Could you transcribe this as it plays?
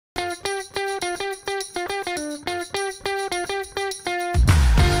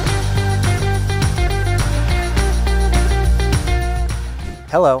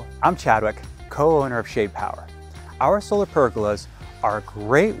Hello, I'm Chadwick, co-owner of Shade Power. Our solar pergolas are a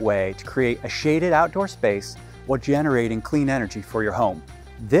great way to create a shaded outdoor space while generating clean energy for your home.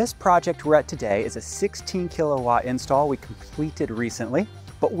 This project we're at today is a 16 kilowatt install we completed recently,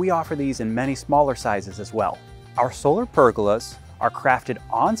 but we offer these in many smaller sizes as well. Our solar pergolas are crafted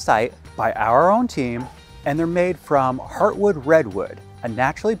on site by our own team, and they're made from heartwood redwood, a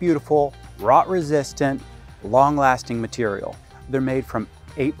naturally beautiful, rot resistant, long lasting material. They're made from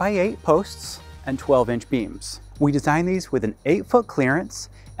 8x8 posts and 12-inch beams. We designed these with an 8-foot clearance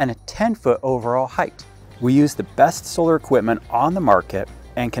and a 10-foot overall height. We use the best solar equipment on the market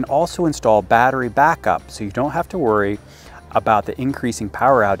and can also install battery backup so you don't have to worry about the increasing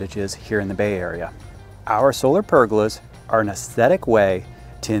power outages here in the Bay Area. Our solar pergolas are an aesthetic way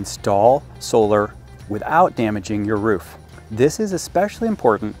to install solar without damaging your roof. This is especially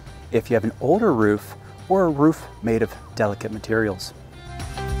important if you have an older roof or a roof made of delicate materials.